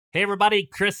Hey everybody,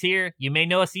 Chris here. You may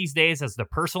know us these days as the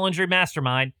Personal Injury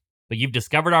Mastermind, but you've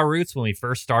discovered our roots when we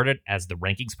first started as the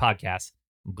Rankings Podcast.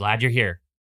 I'm glad you're here.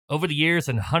 Over the years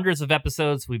and hundreds of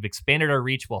episodes, we've expanded our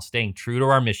reach while staying true to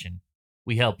our mission.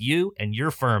 We help you and your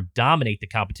firm dominate the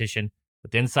competition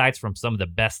with insights from some of the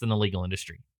best in the legal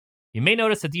industry. You may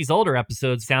notice that these older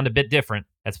episodes sound a bit different.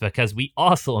 That's because we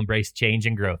also embrace change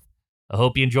and growth. I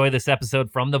hope you enjoy this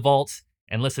episode from the vaults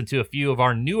and listen to a few of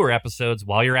our newer episodes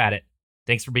while you're at it.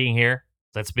 Thanks for being here.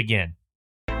 Let's begin.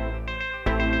 The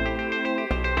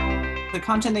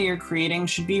content that you're creating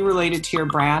should be related to your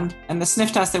brand. And the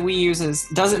sniff test that we use is,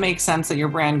 does it make sense that your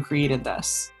brand created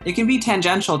this? It can be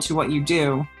tangential to what you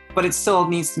do, but it still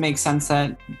needs to make sense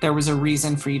that there was a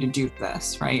reason for you to do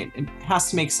this, right? It has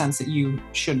to make sense that you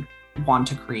should want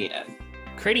to create it.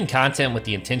 Creating content with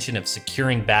the intention of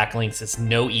securing backlinks is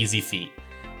no easy feat.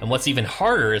 And what's even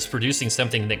harder is producing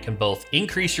something that can both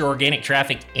increase your organic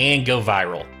traffic and go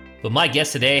viral. But my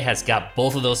guest today has got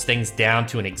both of those things down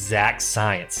to an exact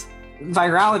science.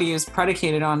 Virality is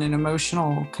predicated on an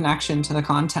emotional connection to the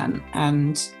content.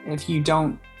 And if you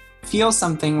don't feel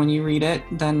something when you read it,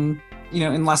 then,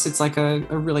 unless it's like a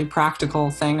really practical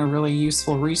thing, a really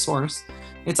useful resource,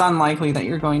 it's unlikely that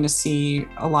you're going to see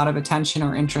a lot of attention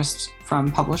or interest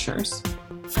from publishers.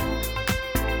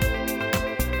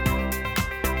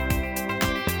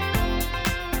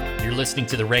 You're listening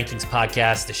to the Rankings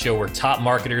Podcast, the show where top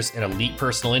marketers and elite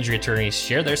personal injury attorneys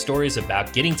share their stories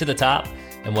about getting to the top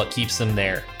and what keeps them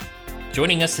there.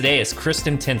 Joining us today is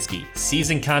Kristin Tynski,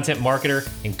 seasoned content marketer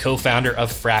and co-founder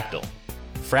of Fractl.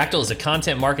 Fractl is a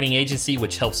content marketing agency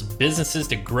which helps businesses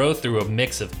to grow through a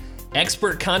mix of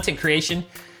expert content creation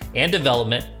and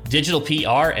development, digital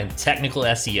PR, and technical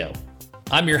SEO.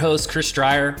 I'm your host, Chris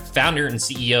Dreyer, founder and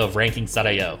CEO of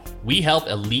Rankings.io. We help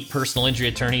elite personal injury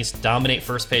attorneys dominate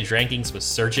first-page rankings with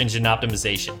search engine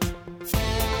optimization.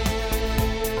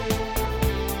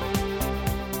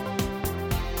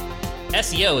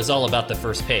 SEO is all about the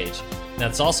first page.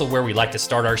 That's also where we like to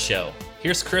start our show.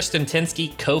 Here's Kristin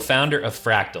Tynski, co-founder of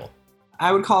Fractl.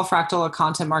 I would call Fractl a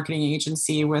content marketing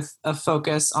agency with a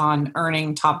focus on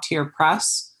earning top-tier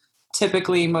press.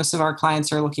 Typically, most of our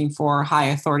clients are looking for high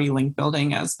authority link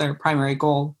building as their primary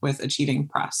goal with achieving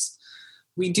press.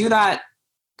 We do that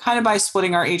kind of by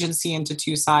splitting our agency into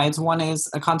two sides. One is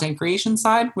a content creation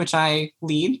side, which I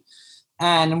lead,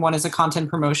 and one is a content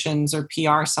promotions or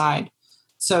PR side.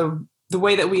 So the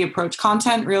way that we approach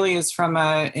content really is from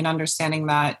an understanding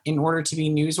that in order to be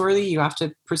newsworthy, you have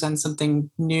to present something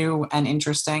new and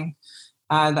interesting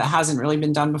that hasn't really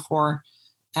been done before.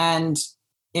 And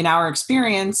in our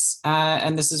experience,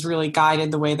 and this has really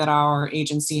guided the way that our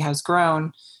agency has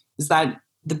grown, is that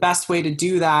the best way to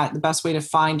do that, the best way to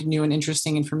find new and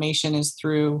interesting information is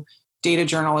through data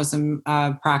journalism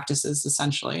practices,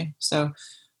 essentially. So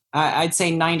I'd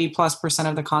say 90+%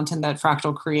 of the content that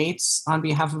Fractl creates on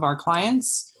behalf of our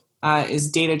clients is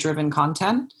data-driven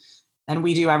content. And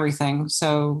we do everything.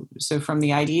 So from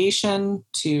the ideation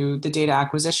to the data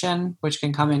acquisition, which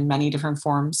can come in many different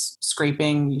forms,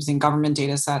 scraping, using government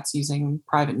data sets, using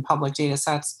private and public data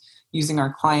sets, using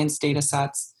our clients' data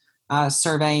sets,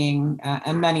 surveying,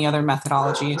 and many other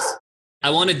methodologies.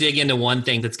 I want to dig into one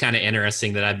thing that's kind of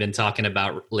interesting that I've been talking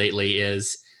about lately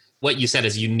is what you said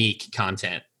is unique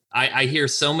content. I hear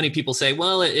so many people say,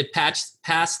 well, it passed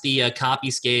the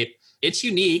copyscape. It's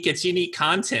unique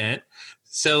content.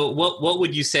 So what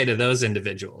would you say to those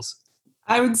individuals?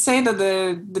 I would say that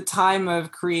the time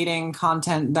of creating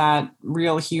content that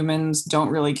real humans don't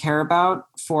really care about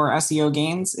for SEO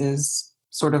gains is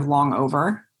sort of long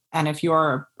over. And if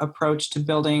your approach to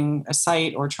building a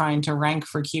site or trying to rank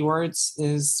for keywords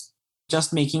is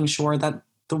just making sure that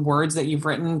the words that you've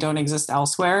written don't exist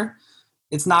elsewhere,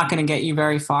 it's not going to get you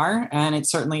very far. And it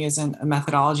certainly isn't a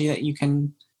methodology that you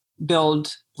can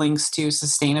build links to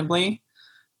sustainably.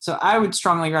 So I would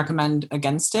strongly recommend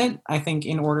against it. I think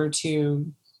in order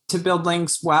to build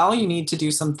links well, you need to do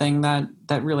something that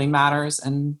really matters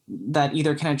and that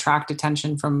either can attract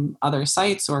attention from other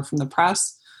sites or from the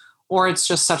press, or it's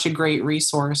just such a great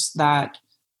resource that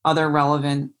other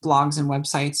relevant blogs and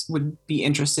websites would be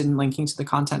interested in linking to the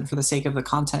content for the sake of the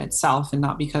content itself and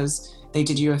not because they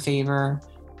did you a favor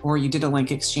or you did a link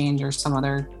exchange or some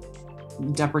other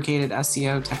deprecated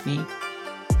SEO technique.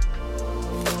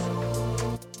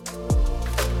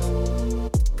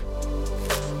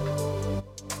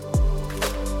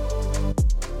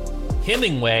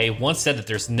 Hemingway once said that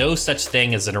there's no such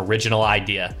thing as an original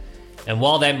idea. And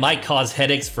while that might cause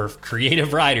headaches for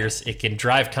creative writers, it can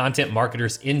drive content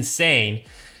marketers insane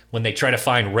when they try to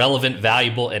find relevant,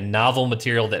 valuable, and novel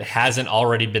material that hasn't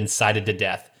already been cited to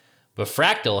death. But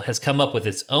Fractl has come up with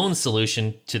its own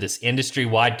solution to this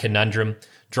industry-wide conundrum,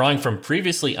 drawing from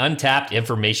previously untapped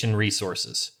information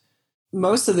resources.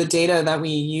 Most of the data that we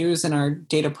use in our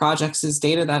data projects is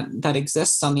data that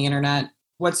exists on the internet.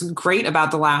 What's great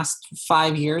about the last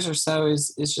 5 years or so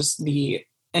is just the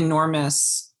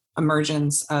enormous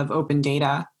emergence of open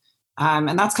data.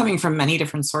 And that's coming from many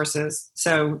different sources.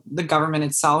 So the government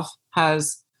itself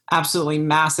has absolutely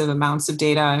massive amounts of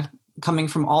data coming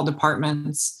from all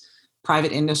departments,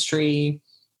 private industry,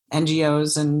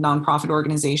 NGOs and nonprofit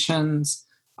organizations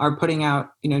are putting out,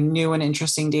 new and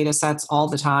interesting data sets all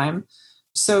the time.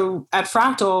 So at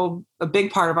Fractl, a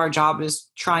big part of our job is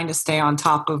trying to stay on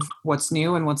top of what's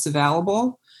new and what's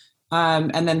available,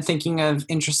 and then thinking of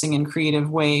interesting and creative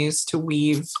ways to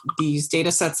weave these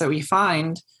data sets that we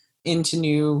find into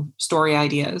new story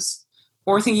ideas,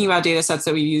 or thinking about data sets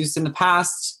that we've used in the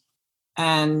past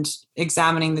and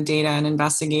examining the data and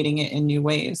investigating it in new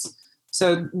ways.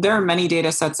 So there are many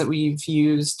data sets that we've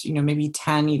used, maybe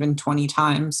 10, even 20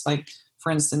 times. Like,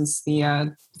 for instance,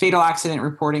 the fatal accident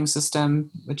reporting system,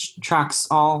 which tracks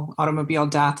all automobile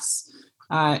deaths.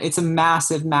 It's a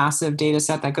massive, massive data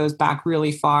set that goes back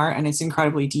really far, and it's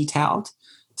incredibly detailed.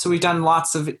 So we've done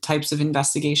lots of types of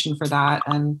investigation for that.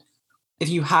 And if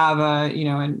you have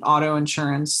an auto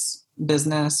insurance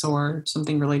business or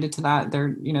something related to that,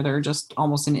 there are just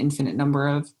almost an infinite number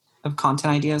of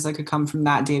content ideas that could come from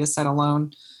that data set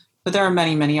alone. But there are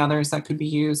many, many others that could be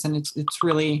used. And it's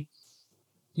really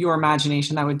your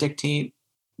imagination that would dictate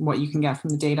what you can get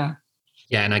from the data.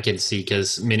 Yeah, and I can see,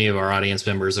 because many of our audience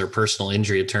members are personal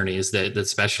injury attorneys that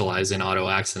specialize in auto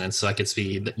accidents. So I could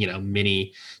see,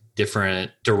 many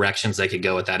different directions they could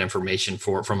go with that information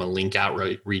from a link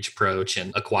outreach approach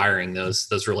and acquiring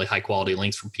those really high quality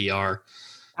links from PR.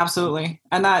 Absolutely.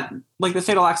 And that, like, the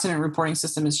fatal accident reporting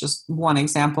system is just one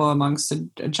example amongst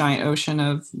a giant ocean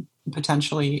of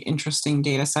potentially interesting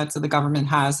data sets that the government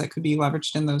has that could be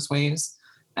leveraged in those ways.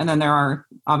 And then there are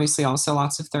obviously also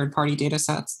lots of third-party data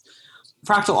sets.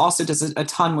 Fractl also does a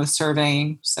ton with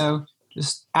surveying. So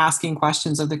just asking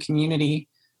questions of the community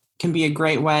can be a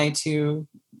great way to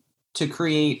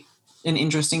create an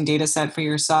interesting data set for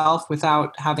yourself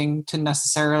without having to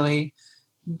necessarily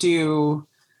do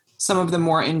some of the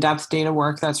more in-depth data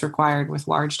work that's required with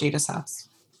large data sets.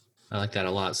 I like that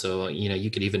a lot. So,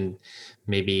 you could even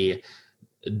maybe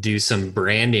do some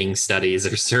branding studies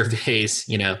or surveys.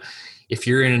 If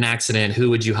you're in an accident, who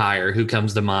would you hire? Who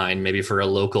comes to mind? Maybe for a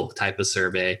local type of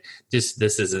survey. This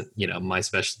isn't, my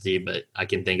specialty, but I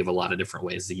can think of a lot of different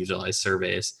ways to utilize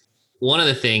surveys. One of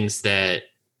the things that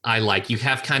I like, you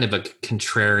have kind of a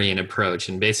contrarian approach.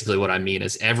 And basically what I mean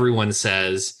is everyone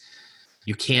says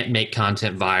you can't make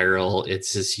content viral.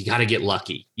 It's just, you got to get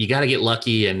lucky. You got to get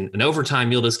lucky. And over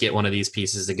time, you'll just get one of these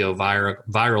pieces to go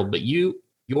viral. But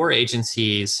your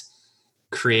agencies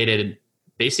created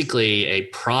basically a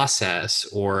process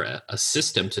or a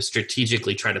system to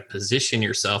strategically try to position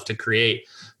yourself to create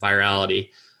virality.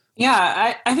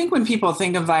 Yeah, I think when people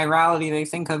think of virality, they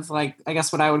think of, like, I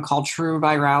guess what I would call true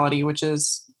virality, which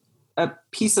is a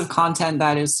piece of content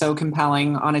that is so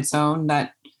compelling on its own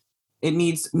that it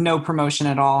needs no promotion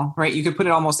at all, right? You could put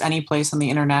it almost any place on the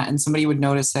internet and somebody would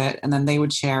notice it, and then they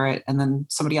would share it, and then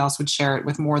somebody else would share it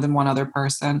with more than one other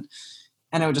person.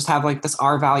 And it would just have like this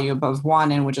R value above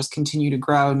one and would just continue to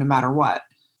grow no matter what.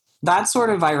 That sort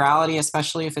of virality,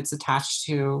 especially if it's attached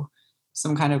to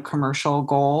some kind of commercial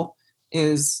goal,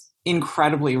 is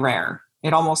incredibly rare.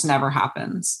 It almost never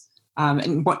happens.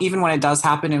 And even when it does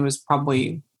happen, it was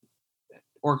probably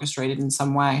orchestrated in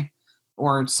some way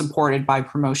or supported by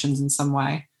promotions in some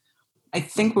way. I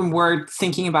think when we're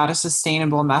thinking about a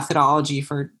sustainable methodology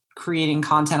for creating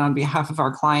content on behalf of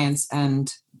our clients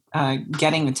and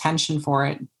getting attention for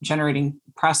it, generating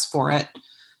press for it,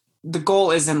 the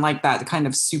goal isn't like that kind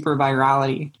of super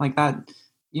virality like that.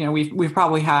 We've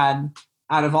probably had,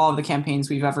 out of all of the campaigns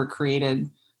we've ever created,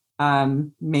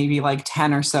 maybe like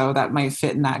 10 or so that might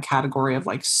fit in that category of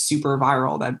like super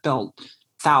viral that built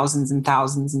thousands and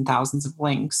thousands and thousands of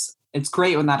links. It's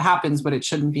great when that happens, but it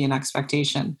shouldn't be an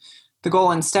expectation. The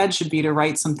goal instead should be to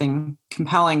write something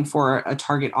compelling for a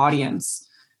target audience,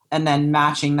 and then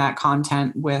matching that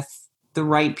content with the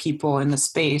right people in the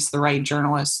space, the right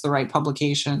journalists, the right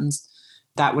publications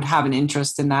that would have an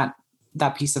interest in that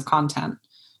piece of content.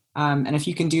 And if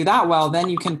you can do that well, then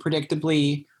you can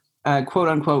predictably, quote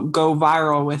unquote, go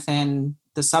viral within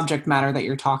the subject matter that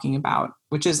you're talking about,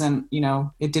 which isn't,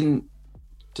 it didn't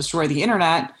destroy the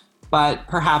internet, but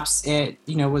perhaps it,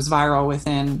 was viral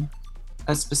within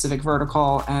a specific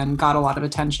vertical and got a lot of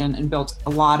attention and built a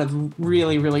lot of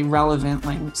really, really relevant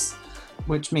links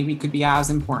which maybe could be as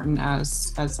important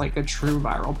as like a true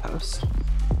viral post.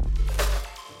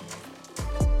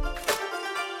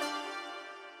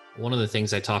 One of the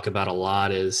things I talk about a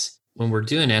lot is when we're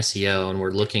doing SEO and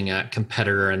we're looking at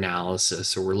competitor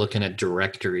analysis or we're looking at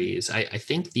directories, I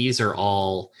think these are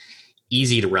all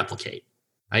easy to replicate.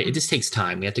 Right? It just takes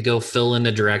time. We have to go fill in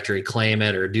the directory, claim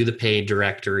it, or do the paid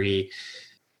directory.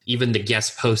 Even the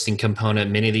guest posting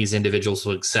component, many of these individuals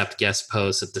will accept guest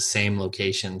posts at the same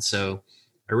location. So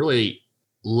I really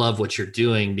love what you're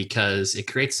doing because it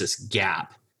creates this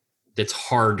gap that's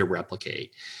hard to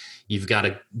replicate. You've got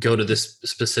to go to this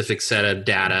specific set of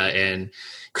data and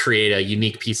create a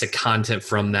unique piece of content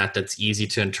from that that's easy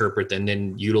to interpret and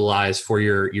then utilize for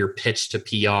your pitch to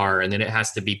PR. And then it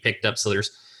has to be picked up. So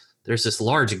there's this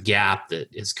large gap that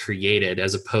is created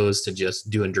as opposed to just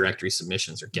doing directory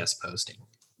submissions or guest posting.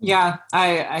 Yeah,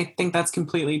 I think that's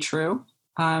completely true.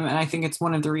 And I think it's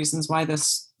one of the reasons why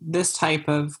this type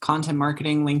of content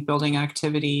marketing link building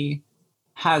activity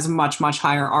has much, much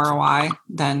higher ROI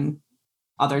than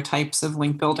other types of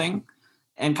link building.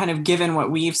 And kind of given what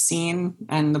we've seen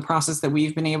and the process that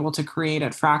we've been able to create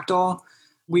at Fractl,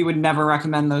 we would never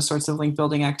recommend those sorts of link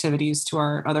building activities to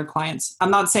our other clients. I'm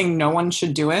not saying no one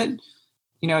should do it.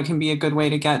 It can be a good way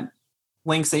to get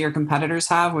links that your competitors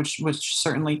have, which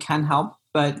certainly can help.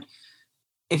 But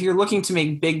if you're looking to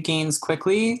make big gains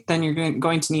quickly, then you're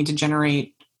going to need to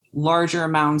generate larger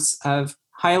amounts of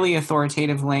highly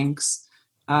authoritative links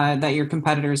that your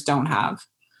competitors don't have.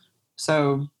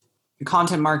 So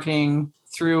content marketing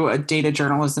through a data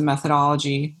journalism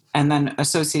methodology, and then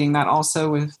associating that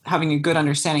also with having a good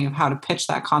understanding of how to pitch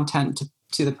that content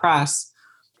to the press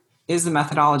is the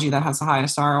methodology that has the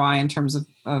highest ROI in terms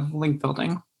of link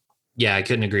building. Yeah, I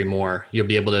couldn't agree more. You'll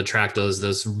be able to attract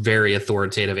those very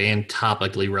authoritative and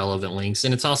topically relevant links.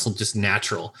 And it's also just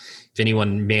natural. If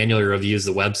anyone manually reviews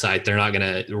the website, they're not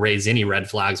going to raise any red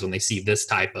flags when they see this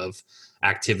type of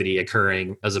activity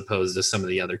occurring as opposed to some of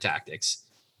the other tactics.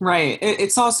 Right.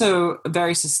 It's also a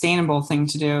very sustainable thing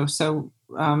to do. So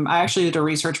I actually did a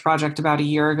research project about a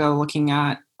year ago looking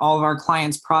at all of our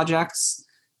clients' projects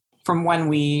from when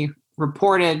we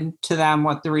reported to them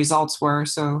what the results were.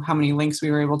 So how many links we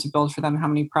were able to build for them, how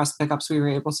many press pickups we were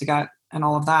able to get, and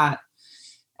all of that.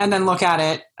 And then look at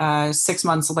it 6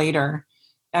 months later.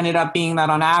 Ended up being that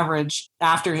on average,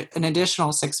 after an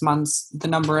additional 6 months, the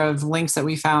number of links that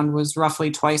we found was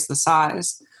roughly twice the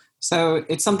size. So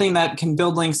it's something that can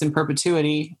build links in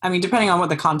perpetuity. I mean, depending on what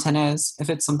the content is, if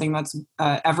it's something that's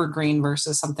evergreen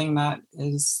versus something that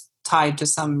is tied to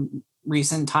some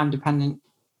recent time-dependent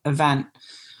event.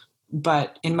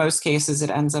 But in most cases, it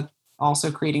ends up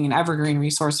also creating an evergreen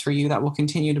resource for you that will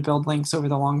continue to build links over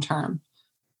the long term.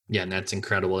 Yeah, and that's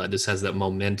incredible. That just has that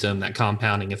momentum, that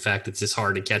compounding effect. It's just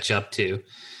hard to catch up to.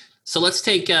 So let's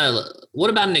take, what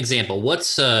about an example?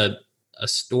 What's a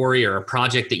story or a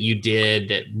project that you did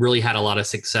that really had a lot of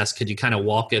success? Could you kind of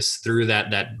walk us through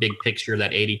that big picture,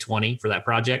 that 80-20 for that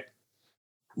project?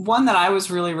 One that I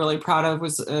was really, really proud of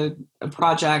was a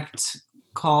project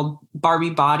called Barbie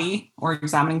Body, or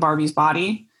Examining Barbie's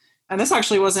Body. And this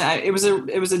actually wasn't, it was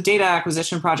a data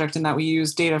acquisition project in that we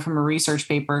used data from a research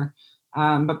paper.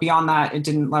 But beyond that, it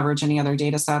didn't leverage any other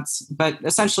data sets. But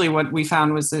essentially what we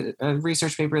found was a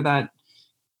research paper that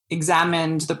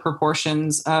examined the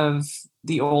proportions of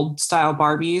the old style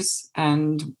Barbies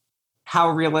and how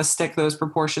realistic those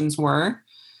proportions were.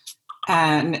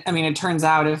 And I mean, it turns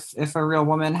out if a real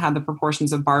woman had the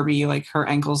proportions of Barbie, like her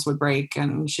ankles would break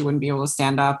and she wouldn't be able to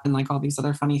stand up and like all these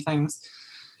other funny things.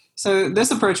 So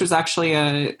this approach was actually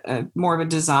a more of a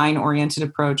design-oriented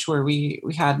approach where we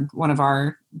had one of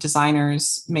our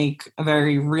designers make a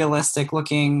very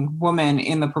realistic-looking woman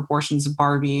in the proportions of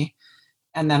Barbie,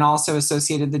 and then also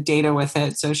associated the data with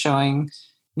it. So showing,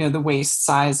 the waist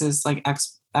size is like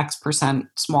X percent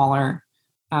smaller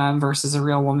versus a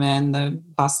real woman. The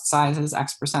bust size is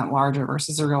X percent larger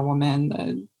versus a real woman.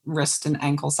 The wrist and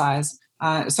ankle size.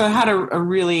 So it had a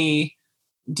really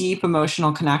deep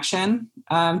emotional connection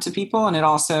to people, and it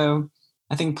also,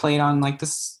 I think, played on like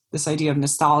this idea of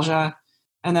nostalgia,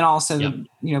 and then also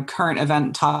current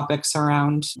event topics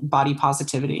around body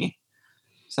positivity.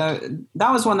 So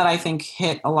that was one that I think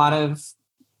hit a lot of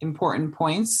important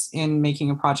points in making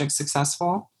a project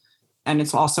successful, and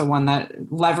it's also one that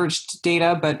leveraged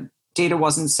data, but data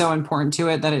wasn't so important to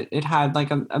it that it had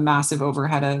like a massive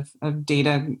overhead of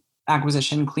data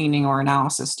acquisition, cleaning, or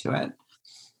analysis to it.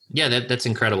 Yeah, that's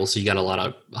incredible. So you got a lot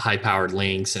of high-powered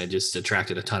links, and it just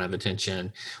attracted a ton of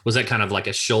attention. Was that kind of like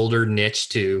a shoulder niche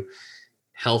to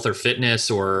health or fitness,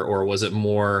 or was it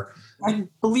more? I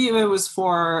believe it was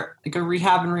for like a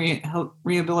rehab and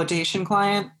rehabilitation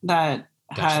client that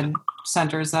Gotcha.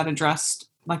 centers that addressed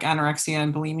like anorexia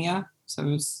and bulimia. So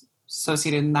it was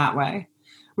associated in that way,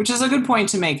 which is a good point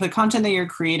to make. The content that you're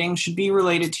creating should be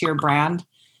related to your brand.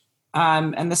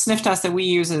 And the sniff test that we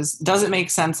use is, does it make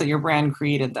sense that your brand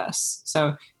created this?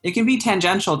 So it can be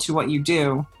tangential to what you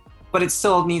do, but it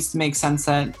still needs to make sense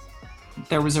that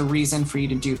there was a reason for you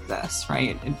to do this,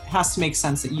 right? It has to make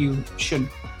sense that you should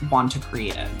want to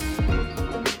create it.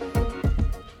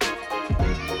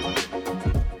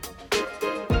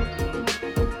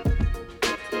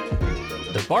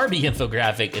 The Barbie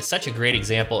infographic is such a great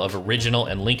example of original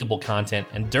and linkable content,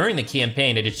 and during the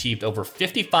campaign, it achieved over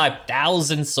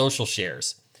 55,000 social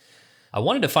shares. I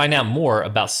wanted to find out more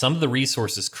about some of the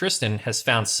resources Kristin has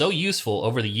found so useful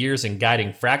over the years in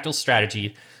guiding Fractl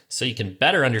strategy so you can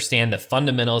better understand the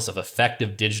fundamentals of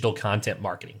effective digital content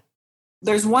marketing.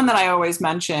 There's one that I always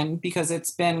mention because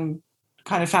it's been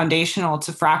kind of foundational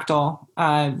to Fractl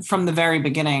from the very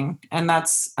beginning. And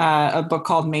that's a book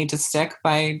called Made to Stick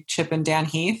by Chip and Dan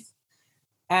Heath.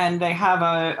 And they have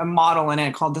a model in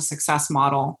it called the success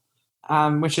model,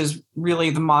 which is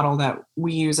really the model that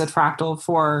we use at Fractl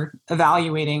for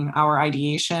evaluating our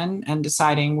ideation and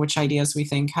deciding which ideas we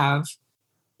think have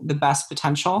the best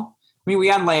potential. I mean,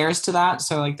 we add layers to that.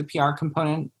 So like the PR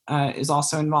component is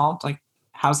also involved. Like,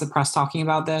 how's the press talking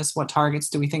about this? What targets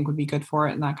do we think would be good for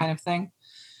it? And that kind of thing.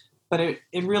 But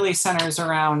it really centers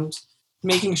around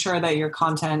making sure that your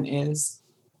content is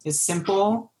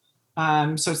simple.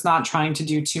 So it's not trying to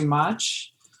do too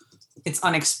much. It's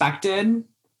unexpected.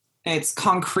 It's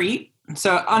concrete.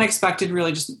 So unexpected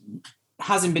really just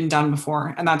hasn't been done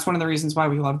before. And that's one of the reasons why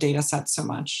we love data sets so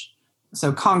much.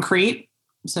 So concrete.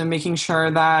 So making sure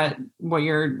that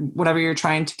whatever you're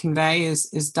trying to convey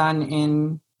is done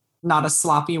in not a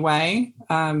sloppy way,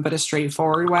 but a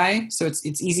straightforward way. So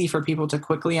it's easy for people to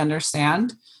quickly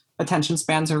understand. Attention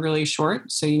spans are really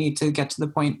short, so you need to get to the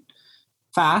point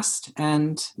fast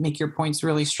and make your points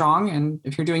really strong. And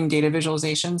if you're doing data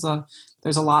visualizations,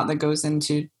 there's a lot that goes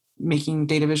into making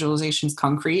data visualizations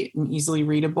concrete and easily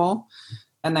readable.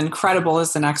 And then credible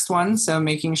is the next one. So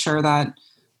making sure that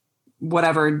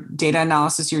whatever data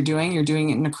analysis you're doing it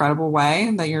in a credible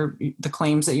way, that the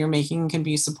claims that you're making can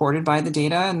be supported by the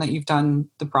data, and that you've done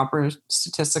the proper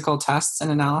statistical tests and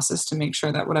analysis to make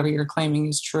sure that whatever you're claiming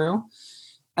is true.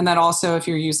 And then also if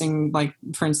you're using, like,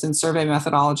 for instance, survey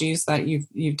methodologies, that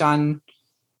you've done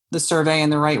the survey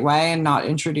in the right way and not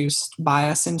introduced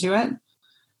bias into it.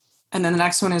 And then the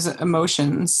next one is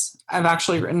emotions. I've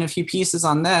actually written a few pieces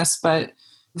on this, but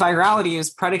virality is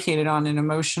predicated on an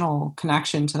emotional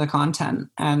connection to the content.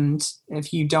 And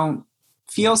if you don't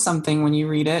feel something when you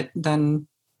read it, then,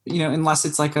 unless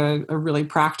it's like a really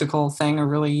practical thing, a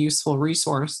really useful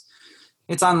resource,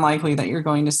 it's unlikely that you're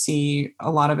going to see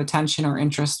a lot of attention or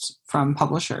interest from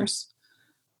publishers.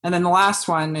 And then the last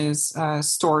one is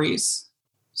stories.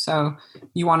 So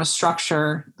you want to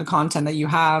structure the content that you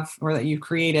have or that you've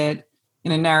created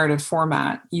in a narrative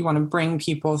format. You want to bring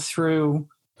people through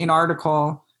an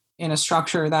article in a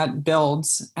structure that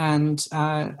builds and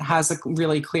has a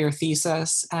really clear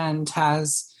thesis and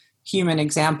has human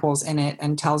examples in it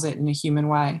and tells it in a human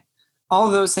way. All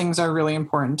of those things are really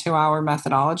important to our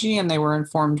methodology, and they were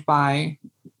informed by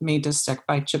Made to Stick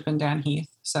by Chip and Dan Heath.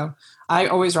 So I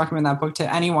always recommend that book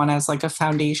to anyone as like a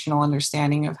foundational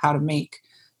understanding of how to make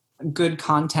good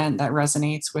content that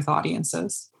resonates with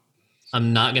audiences.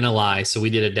 I'm not going to lie. So we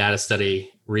did a data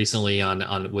study recently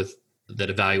that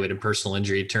evaluated personal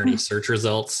injury attorney search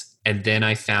results. And then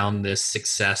I found this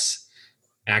success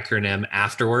acronym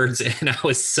afterwards. And I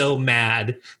was so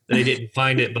mad that I didn't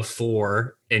find it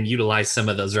before and utilize some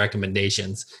of those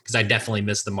recommendations, because I definitely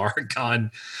missed the mark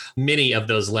on many of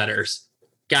those letters.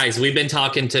 Guys, we've been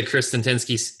talking to Kristin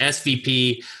Tynski,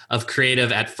 SVP of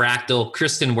Creative at Fractl.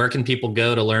 Kristin, where can people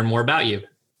go to learn more about you?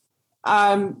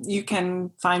 You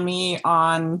can find me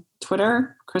on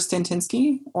Twitter, Kristin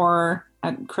Tynski, or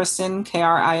at Kristin,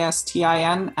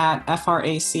 Kristin, at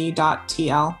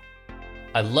frac.tl.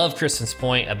 I love Kristin's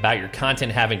point about your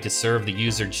content having to serve the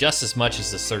user just as much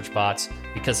as the search bots,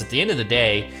 because at the end of the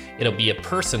day, it'll be a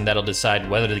person that'll decide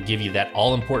whether to give you that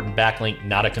all-important backlink,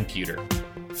 not a computer.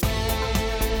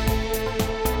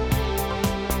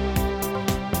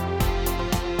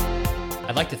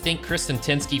 I'd like to thank Kristin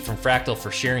Tynski from Fractl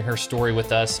for sharing her story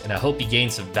with us, and I hope you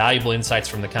gained some valuable insights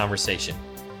from the conversation.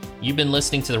 You've been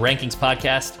listening to the Rankings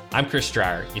Podcast. I'm Chris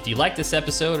Dreyer. If you like this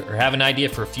episode or have an idea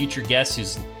for a future guest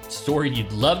whose story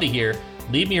you'd love to hear,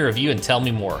 leave me a review and tell me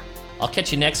more. I'll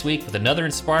catch you next week with another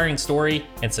inspiring story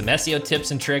and some SEO tips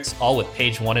and tricks, all with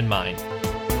page one in mind.